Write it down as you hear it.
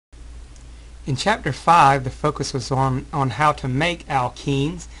In Chapter 5, the focus was on how to make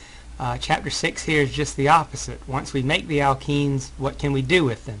alkenes. Chapter 6 here is just the opposite. Once we make the alkenes, what can we do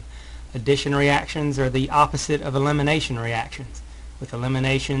with them? Addition reactions are the opposite of elimination reactions. With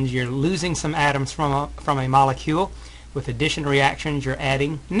eliminations, you're losing some atoms from a molecule. With addition reactions, you're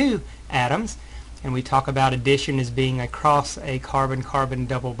adding new atoms. And we talk about addition as being across a carbon-carbon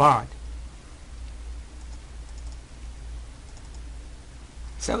double bond.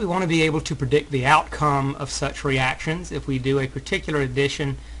 So we want to be able to predict the outcome of such reactions. If we do a particular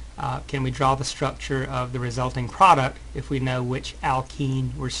addition, can we draw the structure of the resulting product if we know which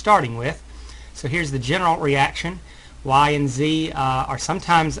alkene we're starting with? So here's the general reaction. Y and Z are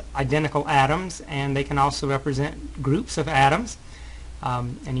sometimes identical atoms, and they can also represent groups of atoms.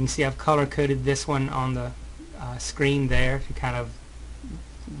 And you can see I've color-coded this one on the screen there to kind of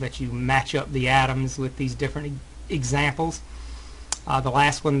let you match up the atoms with these different examples. The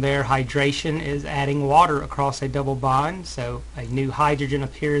last one there, hydration, is adding water across a double bond. So a new hydrogen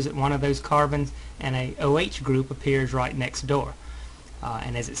appears at one of those carbons and a OH group appears right next door.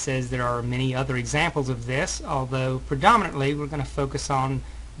 And as it says, there are many other examples of this, although predominantly we're going to focus on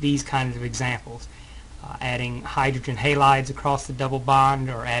these kinds of examples. Adding hydrogen halides across the double bond,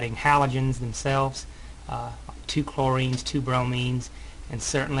 or adding halogens themselves, 2 chlorines, 2 bromines, and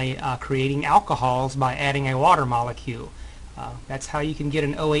certainly creating alcohols by adding a water molecule. That's how you can get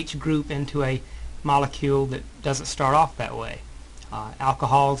an OH group into a molecule that doesn't start off that way.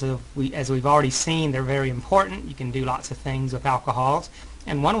 Alcohols, as we've already seen, they're very important. You can do lots of things with alcohols,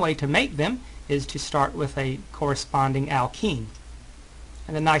 and one way to make them is to start with a corresponding alkene.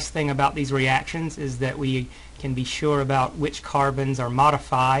 And the nice thing about these reactions is that we can be sure about which carbons are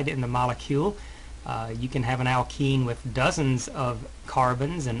modified in the molecule. You can have an alkene with dozens of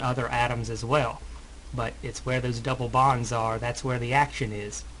carbons and other atoms as well, but it's where those double bonds are, that's where the action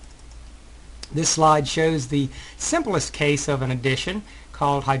is. This slide shows the simplest case of an addition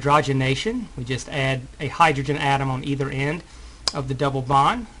called hydrogenation. We just add a hydrogen atom on either end of the double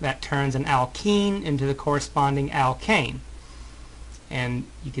bond. That turns an alkene into the corresponding alkane. And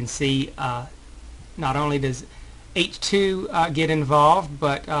you can see not only does H2 get involved,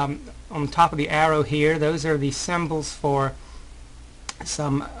 but on the top of the arrow here, those are the symbols for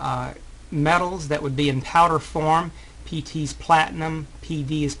some metals that would be in powder form. PT is platinum,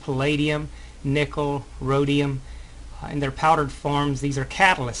 Pd is palladium, nickel, rhodium. In their powdered forms, these are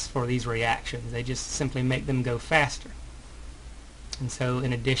catalysts for these reactions. They just simply make them go faster. And so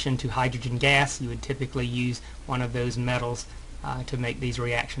in addition to hydrogen gas, you would typically use one of those metals to make these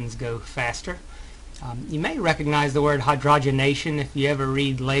reactions go faster. You may recognize the word hydrogenation if you ever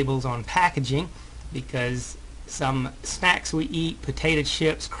read labels on packaging, because some snacks we eat, potato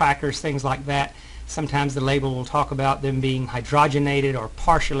chips, crackers, things like that, sometimes the label will talk about them being hydrogenated or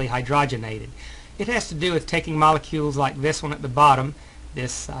partially hydrogenated. It has to do with taking molecules like this one at the bottom,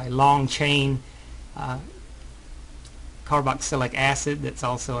 this long chain carboxylic acid that's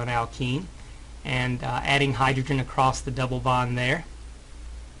also an alkene, and adding hydrogen across the double bond there,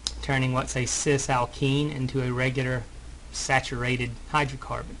 turning what's a cis alkene into a regular saturated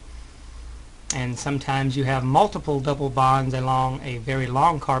hydrocarbon. And sometimes you have multiple double bonds along a very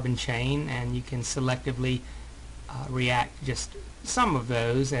long carbon chain, and you can selectively react just some of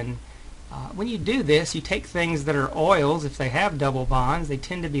those. And when you do this, you take things that are oils. If they have double bonds, they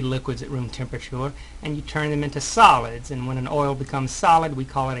tend to be liquids at room temperature, and you turn them into solids. And when an oil becomes solid, we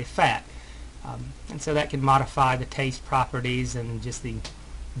call it a fat. And so that can modify the taste properties and just the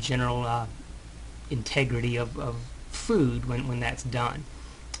general integrity of food when that's done.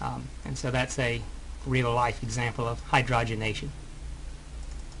 And so that's a real-life example of hydrogenation.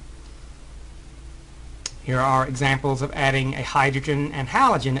 Here are examples of adding a hydrogen and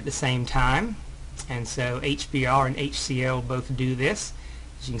halogen at the same time. And so HBr and HCl both do this.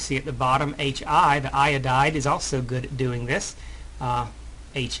 As you can see at the bottom, HI, the iodide, is also good at doing this.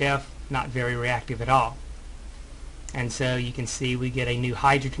 HF, not very reactive at all. And so you can see we get a new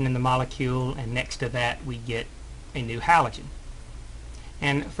hydrogen in the molecule, and next to that we get a new halogen.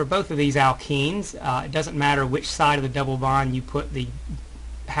 And for both of these alkenes, it doesn't matter which side of the double bond you put the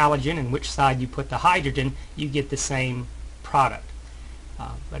halogen and which side you put the hydrogen, you get the same product.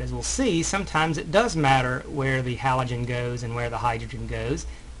 But as we'll see, sometimes it does matter where the halogen goes and where the hydrogen goes.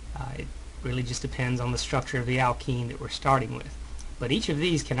 It really just depends on the structure of the alkene that we're starting with. But each of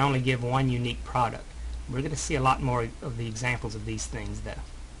these can only give one unique product. We're going to see a lot more of the examples of these things though.